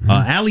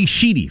 Ali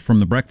Sheedy from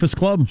The Breakfast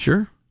Club.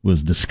 Sure.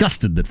 Was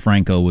disgusted that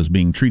Franco was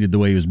being treated the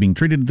way he was being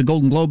treated at the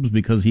Golden Globes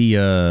because he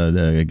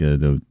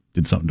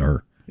did something to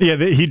her. Yeah,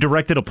 he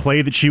directed a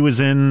play that she was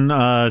in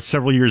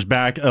several years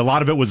back. A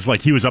lot of it was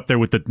like he was up there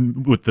with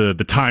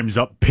the Time's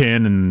Up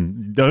pin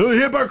and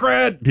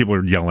hypocrite. People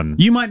are yelling.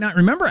 You might not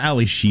remember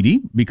Ali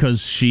Sheedy because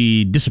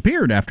she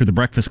disappeared after The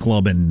Breakfast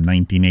Club in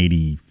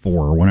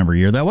 1984 or whatever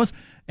year that was.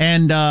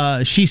 And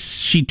she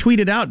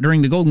tweeted out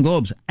during the Golden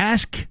Globes,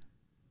 "Ask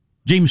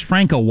James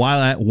Franco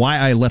why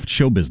I left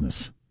show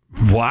business."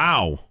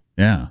 Wow.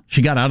 Yeah.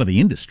 She got out of the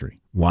industry.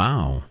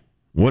 Wow.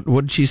 What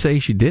did she say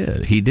she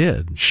did? He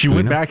did. She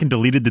went back and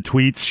deleted the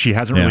tweets. She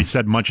hasn't really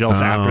said much else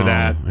after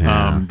that.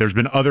 Yeah. There's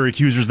been other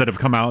accusers that have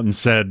come out and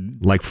said,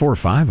 like 4 or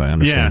 5, I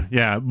understand.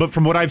 Yeah. But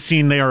from what I've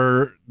seen, they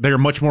are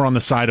much more on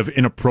the side of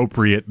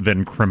inappropriate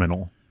than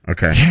criminal.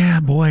 Okay. Yeah,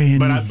 boy.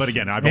 But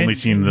again, I've only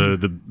seen the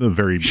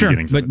very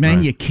beginnings. But of it. man,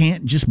 Right. you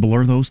can't just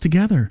blur those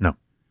together. No.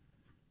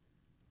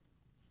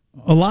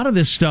 A lot of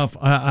this stuff,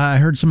 I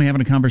heard somebody having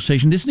a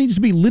conversation. This needs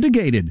to be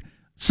litigated.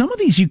 Some of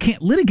these you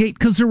can't litigate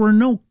because there were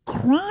no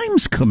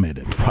crimes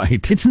committed.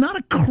 Right. It's not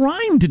a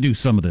crime to do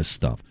some of this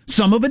stuff.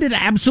 Some of it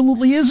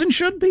absolutely is and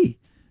should be.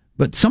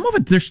 But some of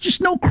it, there's just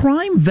no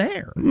crime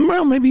there.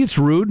 Well, maybe it's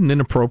rude and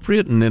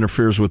inappropriate and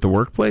interferes with the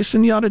workplace,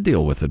 and you ought to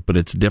deal with it. But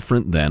it's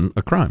different than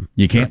a crime.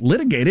 You can't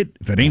litigate it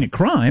if it ain't a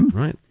crime.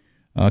 Right.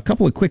 A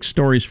couple of quick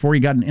stories for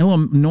you. Got an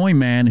Illinois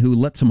man who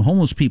let some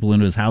homeless people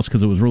into his house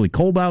because it was really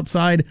cold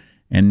outside.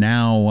 And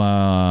now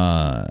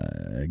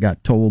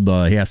got told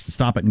he has to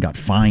stop it and got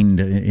fined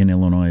in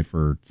Illinois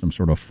for some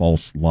sort of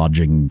false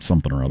lodging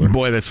something or other.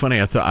 Boy, that's funny.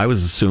 I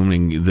was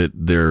assuming that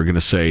they're going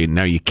to say,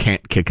 now you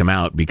can't kick them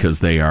out because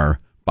they are,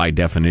 by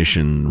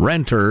definition,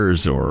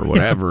 renters or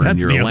whatever, and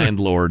you're a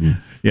landlord,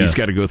 and he's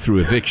got to go through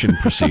eviction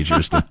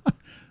procedures.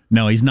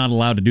 No, he's not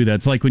allowed to do that.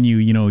 It's like when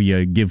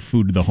you give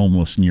food to the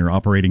homeless and you're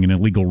operating an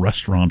illegal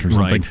restaurant or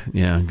something. Right.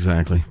 Yeah,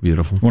 exactly.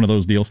 Beautiful. One of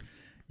those deals.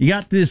 You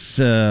got this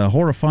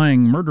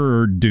horrifying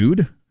murderer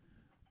dude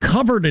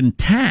covered in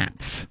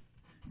tats,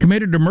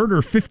 committed a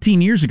murder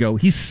 15 years ago.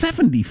 He's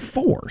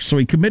 74, so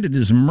he committed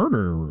his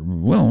murder,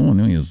 well,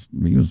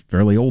 he was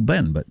fairly old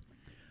then, but...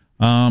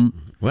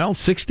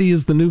 60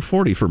 is the new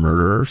 40 for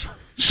murderers.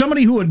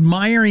 Somebody who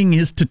admiring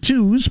his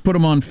tattoos put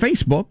them on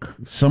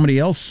Facebook. Somebody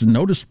else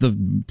noticed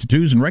the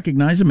tattoos and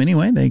recognized him.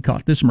 Anyway, they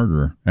caught this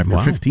murderer after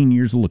 15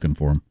 years of looking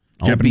for him.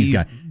 Japanese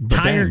guy.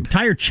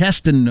 Entire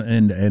chest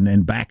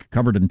and back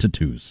covered in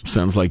tattoos.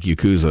 Sounds like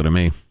Yakuza to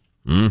me.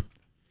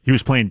 He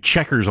was playing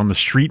checkers on the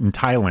street in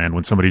Thailand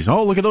when somebody's,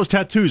 look at those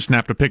tattoos,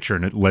 snapped a picture,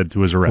 and it led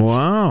to his arrest.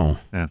 Wow.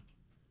 Yeah.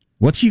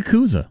 What's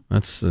Yakuza?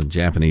 That's a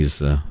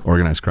Japanese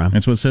organized crime.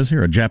 That's what it says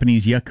here, a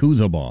Japanese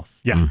Yakuza boss.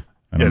 Yeah.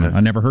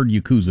 I never heard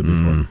Yakuza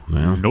before.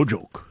 Well, no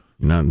joke.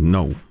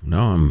 No,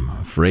 I'm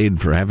afraid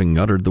for having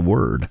uttered the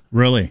word.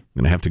 Really? I'm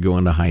going to have to go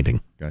into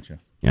hiding. Gotcha.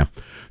 Yeah.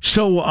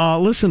 So,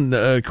 listen,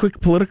 a quick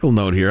political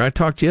note here. I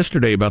talked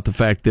yesterday about the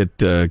fact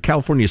that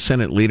California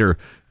Senate leader,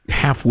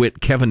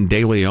 half-wit Kevin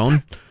De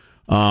Leon,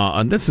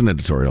 that's an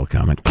editorial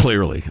comment,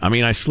 clearly. I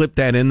mean, I slipped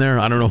that in there.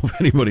 I don't know if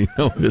anybody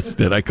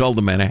noticed it. I called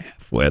him a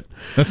half-wit.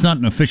 That's not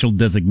an official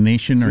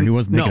designation, or he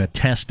wasn't taking a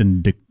test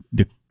and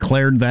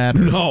declared that?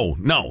 Or...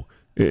 No.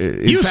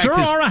 You, sir,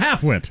 are a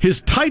half-wit.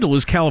 His title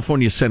is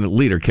California Senate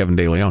Leader, Kevin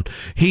De Leon.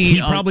 He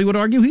probably would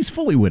argue he's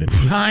fully witted.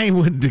 I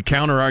would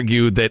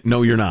counter-argue that,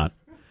 no, you're not.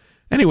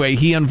 Anyway,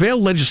 he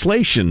unveiled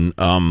legislation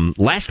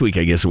last week,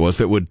 I guess it was,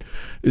 that would,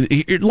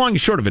 long and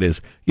short of it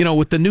is,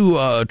 with the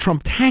new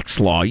Trump tax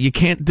law, you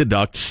can't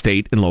deduct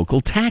state and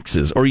local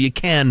taxes, or you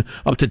can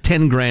up to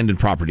 $10,000 in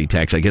property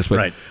tax, I guess. But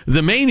right.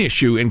 The main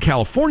issue in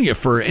California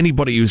for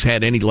anybody who's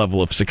had any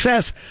level of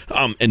success,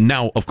 and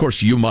now, of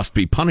course, you must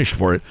be punished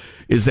for it,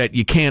 is that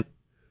you can't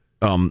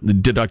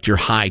deduct your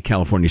high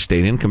California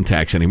state income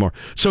tax anymore.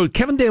 So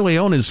Kevin De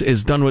Leon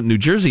has done what New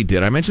Jersey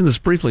did. I mentioned this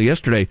briefly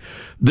yesterday.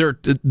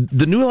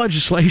 The new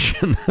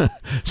legislation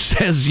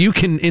says you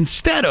can,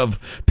 instead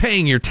of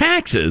paying your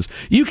taxes,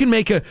 you can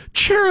make a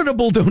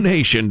charitable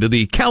donation to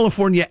the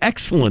California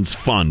Excellence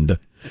Fund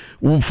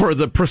for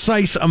the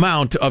precise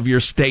amount of your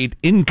state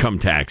income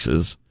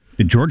taxes.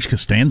 Did George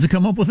Costanza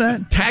come up with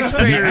that?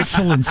 Taxpayers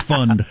Excellence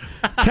Fund.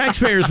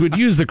 Taxpayers would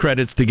use the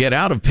credits to get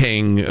out of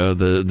paying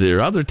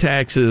their other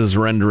taxes,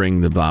 rendering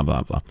the blah,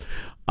 blah, blah.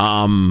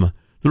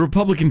 The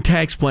Republican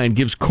tax plan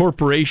gives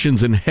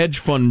corporations and hedge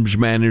fund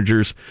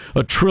managers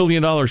a $1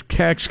 trillion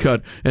tax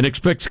cut and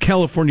expects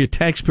California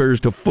taxpayers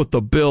to foot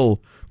the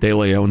bill, De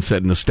Leon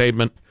said in a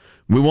statement.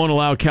 We won't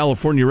allow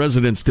California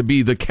residents to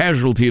be the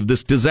casualty of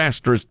this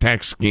disastrous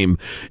tax scheme,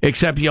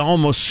 except you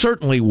almost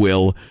certainly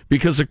will,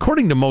 because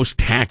according to most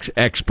tax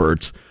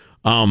experts,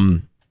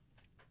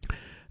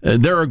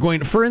 there are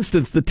going, for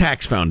instance, the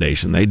Tax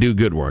Foundation, they do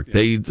good work.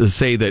 They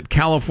say that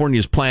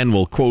California's plan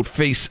will, quote,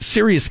 face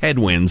serious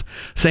headwinds,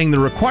 saying the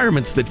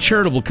requirements that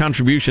charitable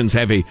contributions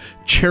have a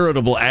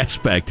charitable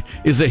aspect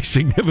is a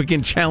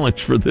significant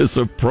challenge for this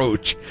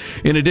approach,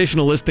 in addition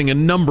to listing a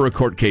number of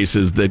court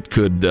cases that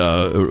could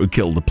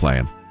kill the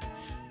plan.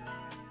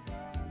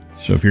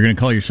 So if you're going to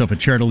call yourself a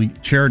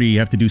charity, you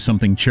have to do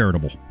something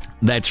charitable.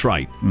 That's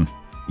right.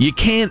 You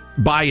can't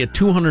buy a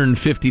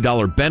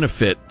 $250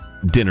 benefit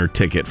dinner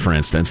ticket, for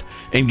instance,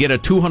 and get a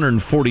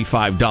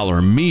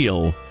 $245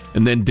 meal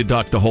and then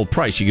deduct the whole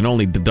price. You can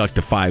only deduct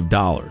the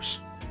 $5.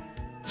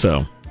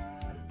 So,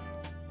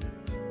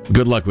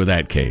 good luck with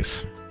that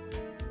case.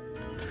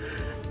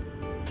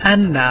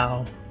 And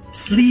now,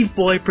 Sleeve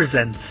Boy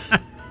presents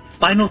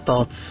Final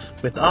Thoughts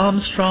with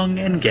Armstrong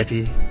and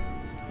Getty.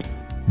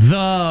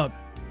 The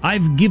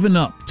I've given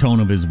up tone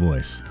of his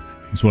voice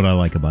is what I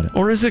like about it.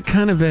 Or is it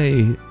kind of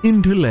a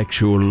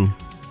intellectual...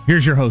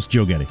 Here's your host,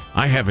 Joe Getty.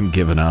 I haven't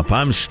given up.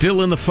 I'm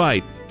still in the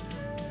fight.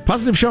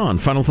 Positive Sean,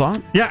 final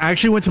thought? Yeah, I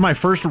actually went to my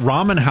first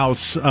ramen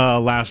house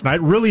last night.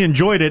 Really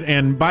enjoyed it.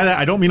 And by that,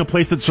 I don't mean a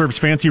place that serves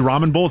fancy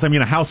ramen bowls. I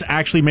mean a house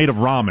actually made of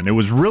ramen. It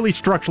was really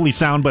structurally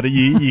sound, but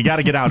you got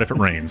to get out if it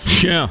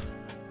rains. Yeah,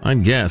 I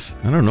guess.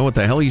 I don't know what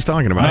the hell he's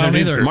talking about. I don't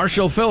either.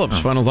 Marshall Phillips,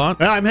 final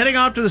thought? I'm heading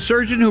off to the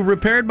surgeon who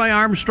repaired my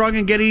Armstrong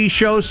and Getty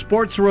show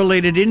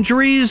sports-related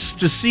injuries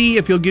to see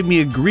if he'll give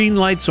me a green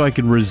light so I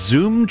can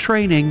resume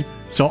training,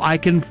 so I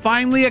can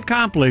finally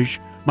accomplish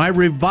my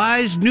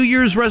revised New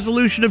Year's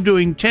resolution of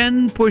doing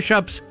 10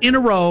 push-ups in a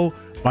row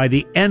by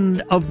the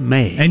end of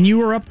May. And you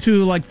were up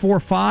to like 4 or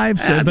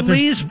 5? At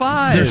least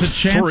 5. There's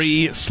a chance,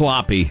 3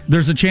 sloppy.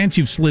 There's a chance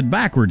you've slid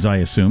backwards, I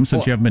assume,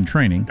 since you haven't been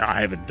training.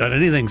 I haven't done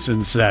anything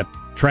since that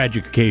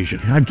tragic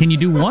occasion. God, can you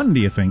do one, do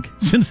you think,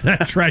 since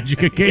that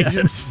tragic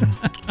occasion? Yes.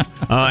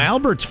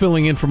 Albert's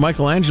filling in for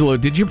Michelangelo.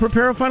 Did you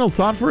prepare a final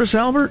thought for us,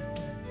 Albert?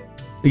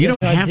 You Yes,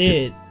 don't have I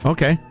did. to.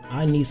 Okay.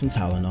 I need some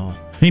Tylenol.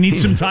 He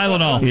needs some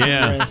Tylenol.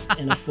 Yeah. Rest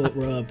and a foot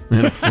rub.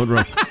 And a foot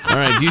rub. All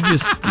right, you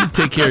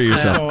take care of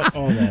yourself.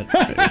 All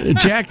that.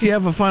 Jack, do you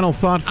have a final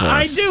thought for us?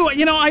 I do.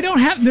 You know, I don't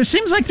have. There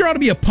seems like there ought to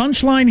be a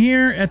punchline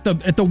here at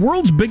the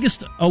world's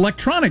biggest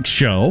electronics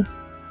show.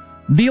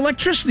 The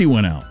electricity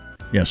went out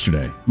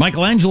yesterday.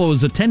 Michelangelo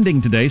is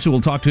attending today, so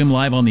we'll talk to him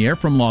live on the air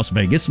from Las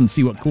Vegas and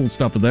see what cool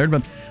stuff is there.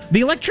 But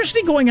the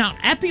electricity going out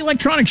at the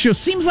electronics show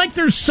seems like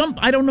there's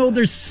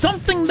there's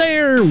something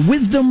there,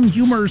 wisdom,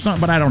 humor, or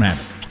something, but I don't have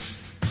it.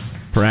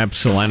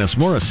 Perhaps Alanis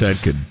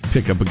Morissette could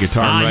pick up a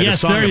guitar and write a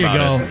song about it. Yes, there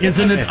you go.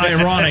 Isn't it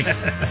ironic?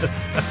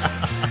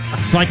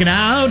 It's like an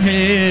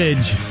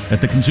outage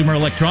at the Consumer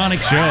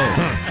Electronics Show.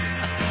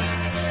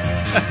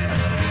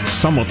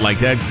 somewhat like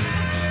that.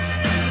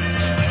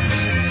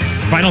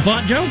 Final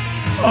thought, Joe?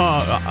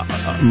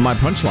 My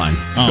punchline.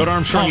 Go to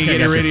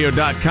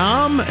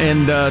ArmstrongandGettyRadio.com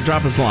and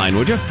drop us a line,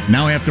 would you?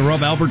 Now we have to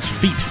rub Albert's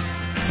feet.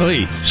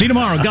 Hey. See you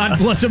tomorrow. God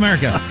bless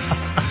America.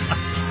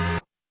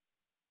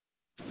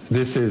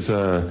 This is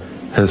a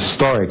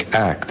historic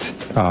act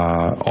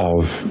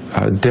of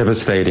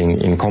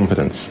devastating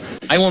incompetence.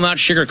 I will not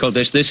sugarcoat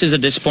this. This is a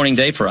disappointing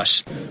day for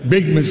us.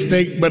 Big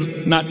mistake,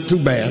 but not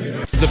too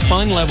bad. The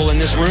fun level in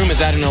this room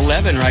is at an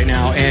 11 right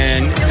now,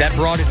 and that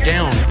brought it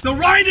down. The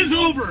ride is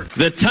over.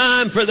 The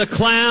time for the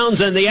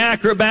clowns and the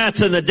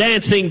acrobats and the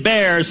dancing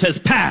bears has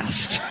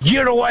passed.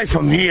 Get away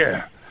from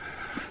here.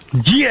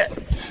 Get.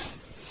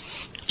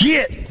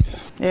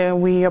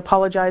 We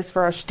apologize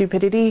for our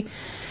stupidity,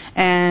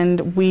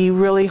 and we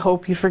really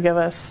hope you forgive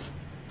us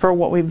for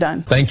what we've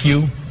done. Thank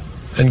you,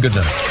 and good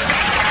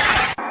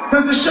night.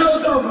 Because the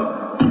show's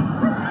over.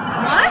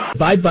 What?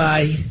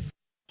 Bye-bye.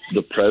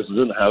 The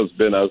president has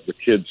been, as the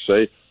kids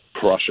say,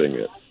 crushing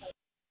it.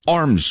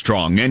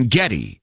 Armstrong and Getty.